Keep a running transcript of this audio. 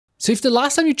So if the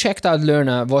last time you checked out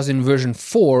Lerna was in version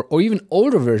 4 or even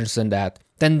older versions than that,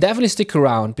 then definitely stick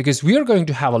around because we are going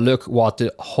to have a look what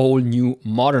the whole new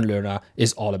modern Lerna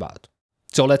is all about.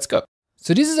 So let's go.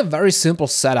 So this is a very simple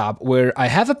setup where I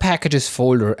have a packages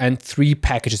folder and 3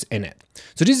 packages in it.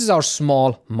 So this is our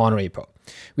small monorepo.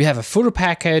 We have a footer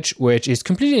package, which is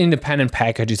completely independent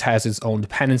package. It has its own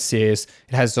dependencies,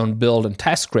 it has its own build and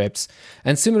test scripts.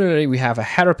 And similarly, we have a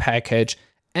header package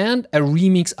and a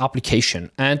remix application.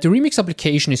 And the remix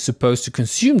application is supposed to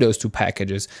consume those 2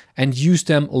 packages and use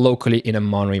them locally in a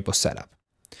monorepo setup.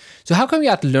 So how can we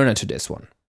add Lerna to this one?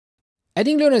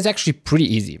 Adding Lerna is actually pretty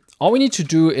easy. All we need to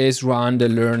do is run the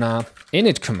Lerna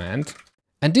init command,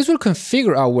 and this will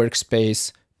configure our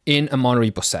workspace in a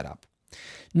monorepo setup.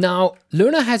 Now,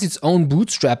 Lerna has its own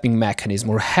bootstrapping mechanism,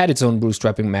 or had its own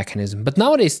bootstrapping mechanism, but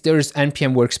nowadays there's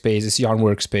NPM workspaces, Yarn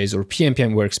workspace, or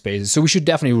PNPM workspaces, so we should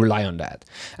definitely rely on that.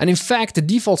 And in fact, the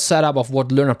default setup of what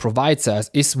Lerna provides us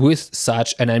is with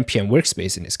such an NPM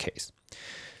workspace in this case.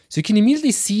 So you can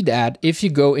immediately see that if you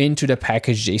go into the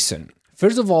package.json.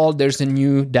 First of all, there's a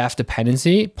new dev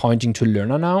dependency pointing to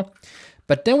Lerna now,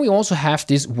 but then we also have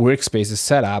this workspaces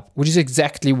setup, which is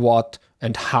exactly what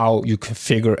and how you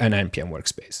configure an NPM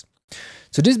workspace.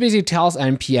 So this basically tells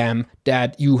NPM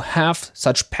that you have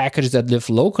such packages that live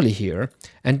locally here.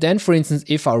 And then, for instance,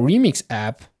 if our remix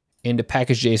app in the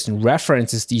package.json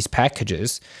references these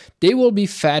packages, they will be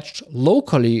fetched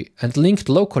locally and linked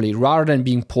locally rather than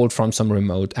being pulled from some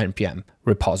remote NPM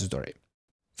repository.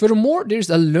 Furthermore,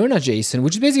 there's a Lerna.json,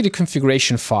 which is basically the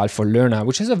configuration file for Lerna,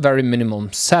 which has a very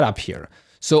minimum setup here.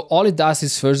 So all it does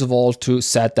is, first of all, to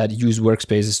set that use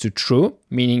workspaces to true,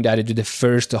 meaning that it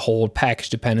defers the whole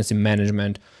package dependency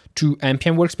management to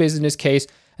NPM workspaces in this case.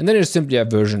 And then there's simply a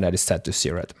version that is set to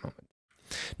 0 at the moment.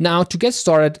 Now, to get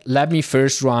started, let me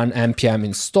first run npm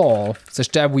install such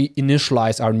that we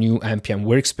initialize our new npm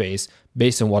workspace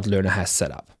based on what Lerna has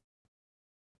set up.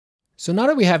 So now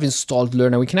that we have installed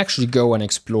Lerna, we can actually go and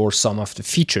explore some of the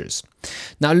features.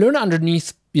 Now, Lerna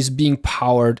underneath is being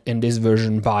powered in this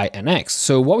version by NX.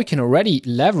 So what we can already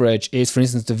leverage is, for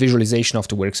instance, the visualization of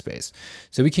the workspace.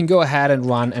 So we can go ahead and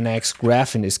run NX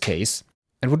graph in this case.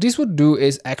 And what this would do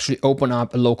is actually open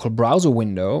up a local browser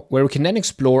window where we can then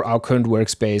explore our current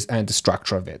workspace and the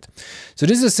structure of it. So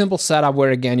this is a simple setup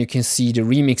where, again, you can see the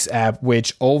remix app,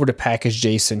 which over the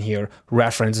package.json here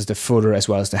references the footer as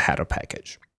well as the header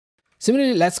package.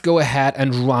 Similarly, let's go ahead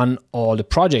and run all the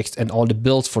projects and all the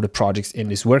builds for the projects in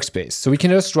this workspace. So we can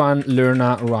just run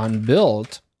Lerna run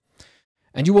build,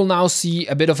 and you will now see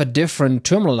a bit of a different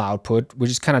terminal output, which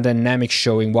is kind of dynamic,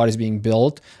 showing what is being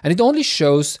built. And it only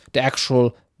shows the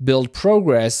actual build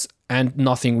progress and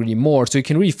nothing really more. So you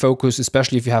can really focus,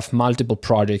 especially if you have multiple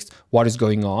projects, what is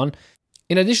going on.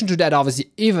 In addition to that,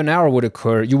 obviously, if an error would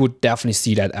occur, you would definitely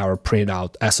see that error printed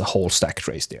out as a whole stack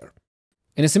trace there.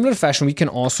 In a similar fashion, we can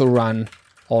also run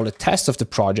all the tests of the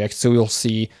project. So we'll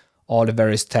see all the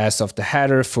various tests of the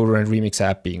header, footer, and remix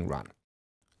app being run.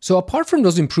 So apart from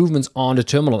those improvements on the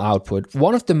terminal output,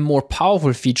 one of the more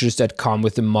powerful features that come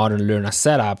with the modern Lerna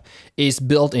setup is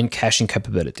built-in caching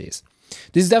capabilities.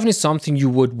 This is definitely something you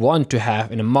would want to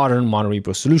have in a modern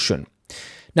monorepo solution.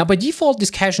 Now, by default,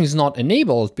 this caching is not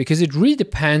enabled because it really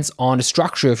depends on the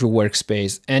structure of your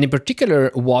workspace, and in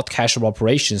particular, what cacheable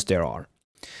operations there are.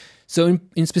 So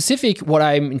in specific, what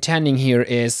I'm intending here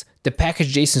is the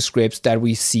package.json scripts that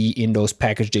we see in those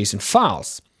package.json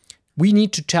files. We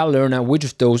need to tell Lerna which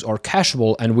of those are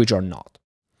cacheable and which are not.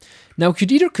 Now, you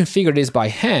could either configure this by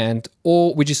hand,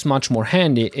 or, which is much more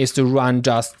handy, is to run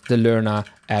just the Lerna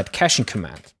add caching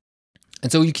command.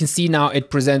 And so you can see now it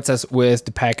presents us with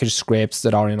the package scripts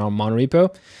that are in our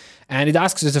monorepo. And it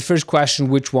asks us the first question,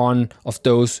 which one of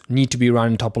those need to be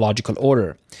run in topological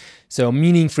order. So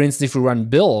meaning, for instance, if we run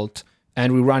build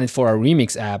and we run it for our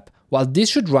remix app, well, this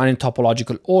should run in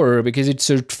topological order because it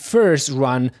should first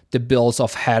run the builds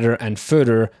of header and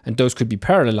footer, and those could be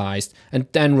parallelized, and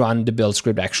then run the build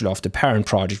script actually of the parent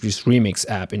project, which is remix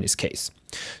app in this case.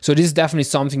 So this is definitely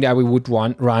something that we would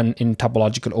run in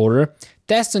topological order.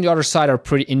 Tests on the other side are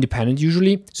pretty independent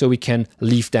usually, so we can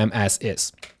leave them as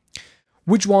is.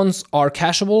 Which ones are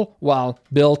cacheable? Well,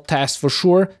 build, test for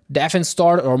sure. Dev and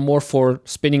start are more for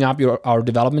spinning up our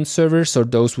development server, so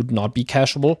those would not be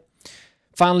cacheable.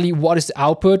 Finally, what is the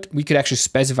output? We could actually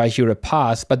specify here a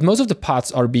path, but most of the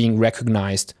paths are being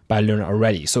recognized by Lerna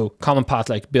already. So common paths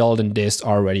like build and dist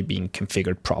are already being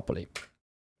configured properly.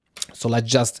 So let's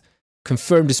just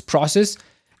confirm this process.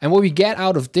 And what we get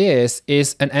out of this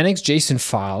is an NX.json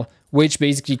file, which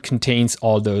basically contains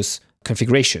all those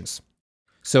configurations.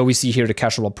 So we see here the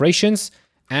cacheable operations,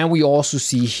 and we also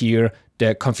see here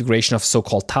the configuration of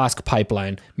so-called task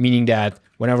pipeline, meaning that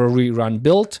Whenever we run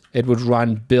build, it would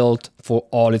run build for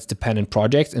all its dependent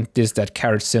projects. And this that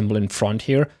caret symbol in front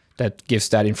here that gives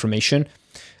that information.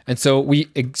 And so we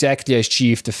exactly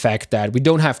achieve the fact that we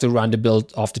don't have to run the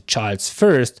build of the childs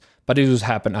first, but it will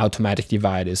happen automatically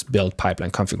via this build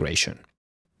pipeline configuration.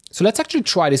 So let's actually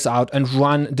try this out and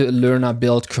run the Lerna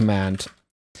build command,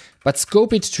 but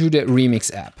scope it to the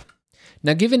Remix app.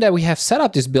 Now, given that we have set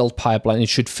up this build pipeline, it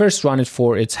should first run it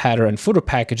for its header and footer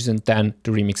packages and then the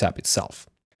Remix app itself.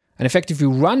 And in fact, if you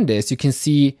run this, you can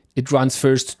see it runs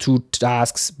first 2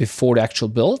 tasks before the actual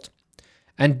build,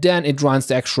 and then it runs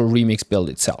the actual Remix build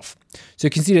itself. So you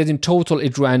can see that in total,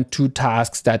 it ran 2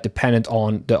 tasks that depended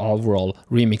on the overall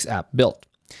Remix app build.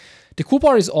 The cool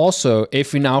part is also,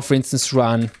 if we now, for instance,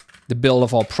 run the build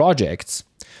of all projects,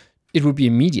 it would be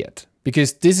immediate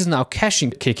because this is now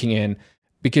caching kicking in.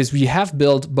 Because we have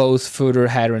built both footer,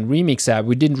 header, and Remix app,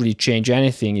 we didn't really change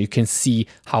anything. You can see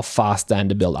how fast then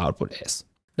the build output is.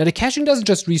 Now, the caching doesn't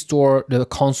just restore the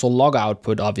console log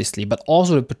output, obviously, but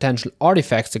also the potential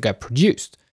artifacts that get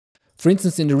produced. For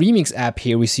instance, in the Remix app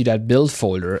here, we see that build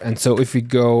folder. And so if we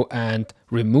go and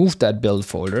remove that build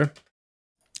folder,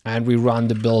 and we run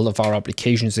the build of our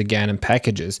applications again and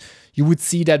packages, you would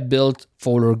see that build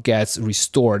folder gets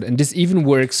restored. And this even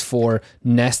works for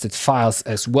nested files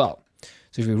as well.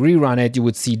 So if you rerun it, you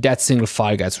would see that single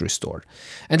file gets restored.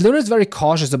 And Lerna is very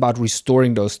cautious about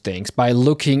restoring those things by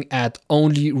looking at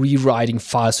only rewriting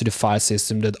files to the file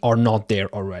system that are not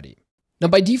there already. Now,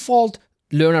 by default,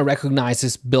 Lerna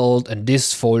recognizes build and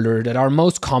this folder that are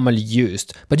most commonly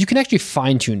used, but you can actually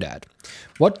fine-tune that.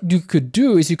 What you could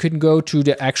do is you could go to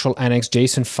the actual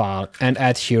NX.json file and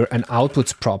add here an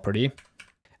outputs property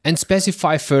and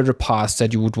specify further paths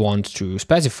that you would want to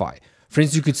specify. For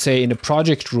instance, you could say in the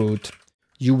project root,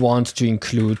 you want to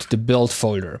include the build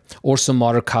folder or some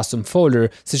other custom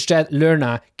folder such that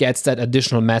Lerna gets that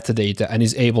additional metadata and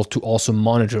is able to also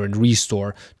monitor and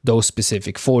restore those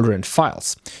specific folder and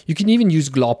files. You can even use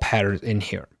glob headers in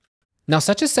here. Now,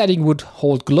 such a setting would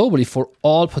hold globally for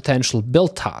all potential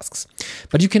build tasks,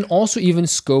 but you can also even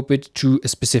scope it to a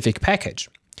specific package.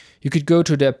 You could go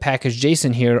to the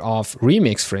package.json here of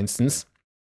Remix, for instance,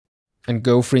 and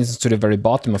go, for instance, to the very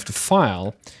bottom of the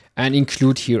file and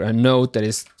include here a node that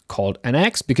is called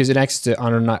NX because NX is the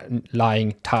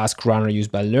underlying task runner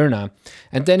used by Lerna.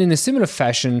 And then in a similar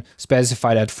fashion,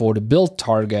 specify that for the build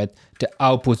target, the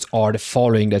outputs are the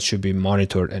following that should be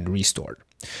monitored and restored.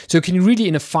 So you can really,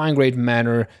 in a fine-grained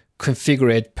manner,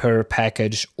 configure it per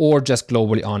package or just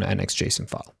globally on an NX.json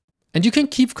file. And you can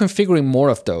keep configuring more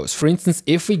of those. For instance,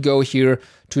 if we go here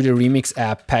to the Remix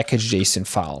app package.json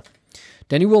file,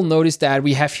 then you will notice that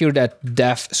we have here that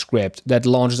dev script that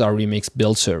launches our Remix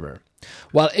build server.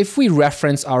 Well, if we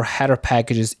reference our header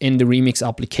packages in the Remix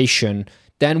application,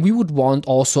 then we would want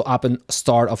also up and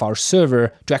start of our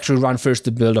server to actually run first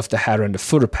the build of the header and the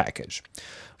footer package.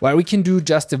 Where we can do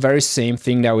just the very same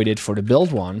thing that we did for the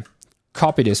build one,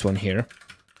 copy this one here,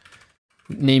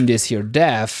 name this here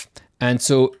dev. And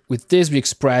so with this, we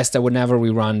express that whenever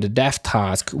we run the dev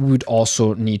task, we would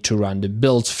also need to run the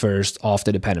builds first of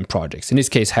the dependent projects, in this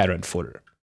case, header and footer.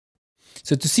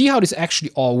 So to see how this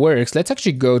actually all works, let's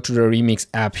actually go to the Remix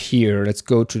app here. Let's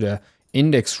go to the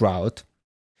index route.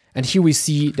 And here we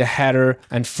see the header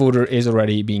and footer is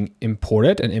already being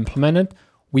imported and implemented.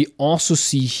 We also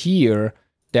see here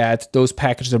that those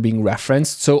packages are being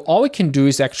referenced. So all we can do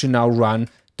is actually now run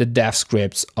the dev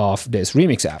scripts of this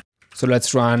Remix app. So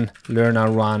let's run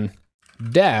Lerna run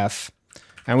dev,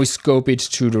 and we scope it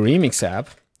to the Remix app,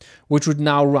 which would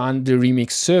now run the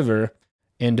Remix server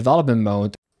in development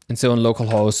mode. And so on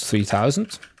localhost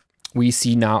 3000, we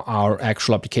see now our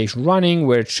actual application running,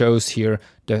 where it shows here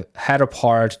the header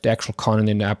part, the actual content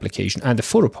in the application, and the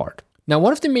footer part. Now,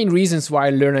 one of the main reasons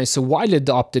why Lerna is so widely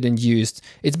adopted and used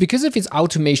is because of its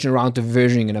automation around the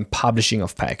versioning and then publishing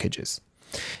of packages.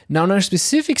 Now, in our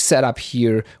specific setup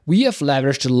here, we have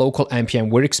leveraged the local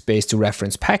npm workspace to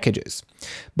reference packages.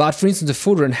 But for instance, the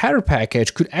footer and header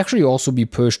package could actually also be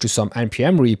pushed to some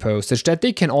npm repo such that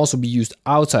they can also be used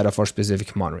outside of our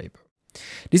specific monorepo.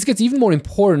 This gets even more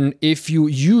important if you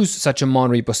use such a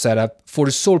monorepo setup for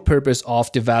the sole purpose of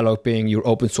developing your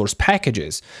open source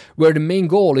packages, where the main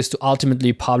goal is to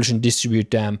ultimately publish and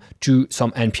distribute them to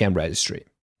some npm registry.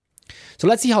 So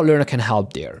let's see how Lerna can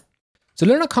help there. So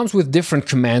Lerna comes with different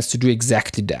commands to do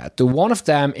exactly that. The one of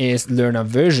them is Lerna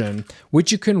version,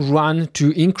 which you can run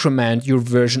to increment your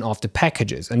version of the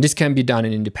packages. And this can be done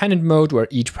in independent mode, where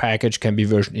each package can be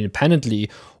versioned independently,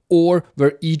 or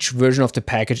where each version of the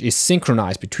package is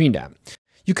synchronized between them.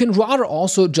 You can rather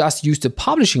also just use the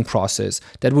publishing process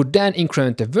that would then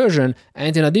increment the version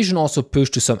and in addition also push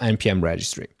to some npm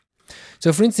registry.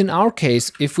 So for instance, in our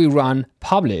case, if we run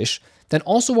publish, then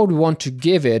also what we want to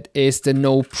give it is the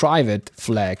no private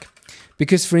flag.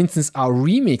 Because for instance, our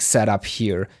remix setup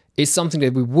here is something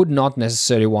that we would not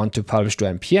necessarily want to publish to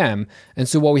npm. And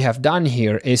so what we have done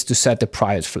here is to set the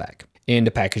private flag in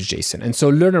the package JSON. And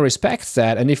so Lerna respects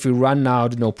that. And if we run now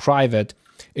the no private,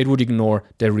 it would ignore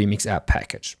the remix app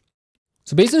package.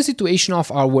 So based on the situation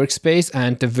of our workspace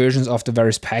and the versions of the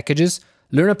various packages,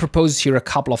 Lerna proposes here a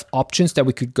couple of options that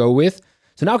we could go with.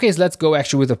 So in our case, let's go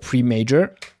actually with a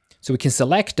pre-major. So we can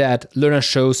select that. Lerna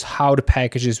shows how the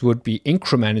packages would be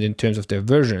incremented in terms of their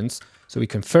versions. So we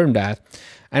confirm that.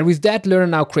 And with that, Lerna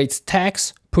now creates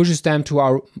tags, pushes them to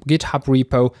our GitHub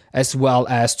repo, as well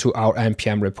as to our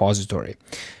npm repository.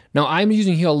 Now I'm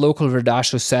using here a local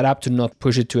Verdasho setup to not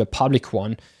push it to a public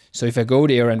one. So if I go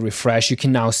there and refresh, you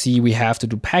can now see we have to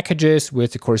do packages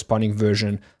with the corresponding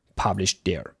version published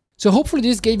there. So hopefully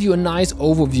this gave you a nice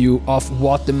overview of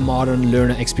what the modern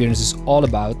Lerna experience is all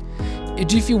about.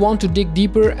 If you want to dig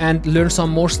deeper and learn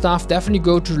some more stuff, definitely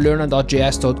go to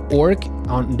lerna.js.org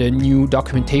on the new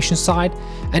documentation side.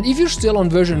 And if you're still on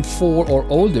version 4 or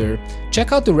older,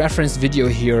 check out the reference video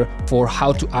here for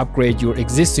how to upgrade your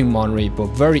existing modern repo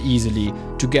very easily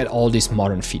to get all these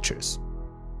modern features.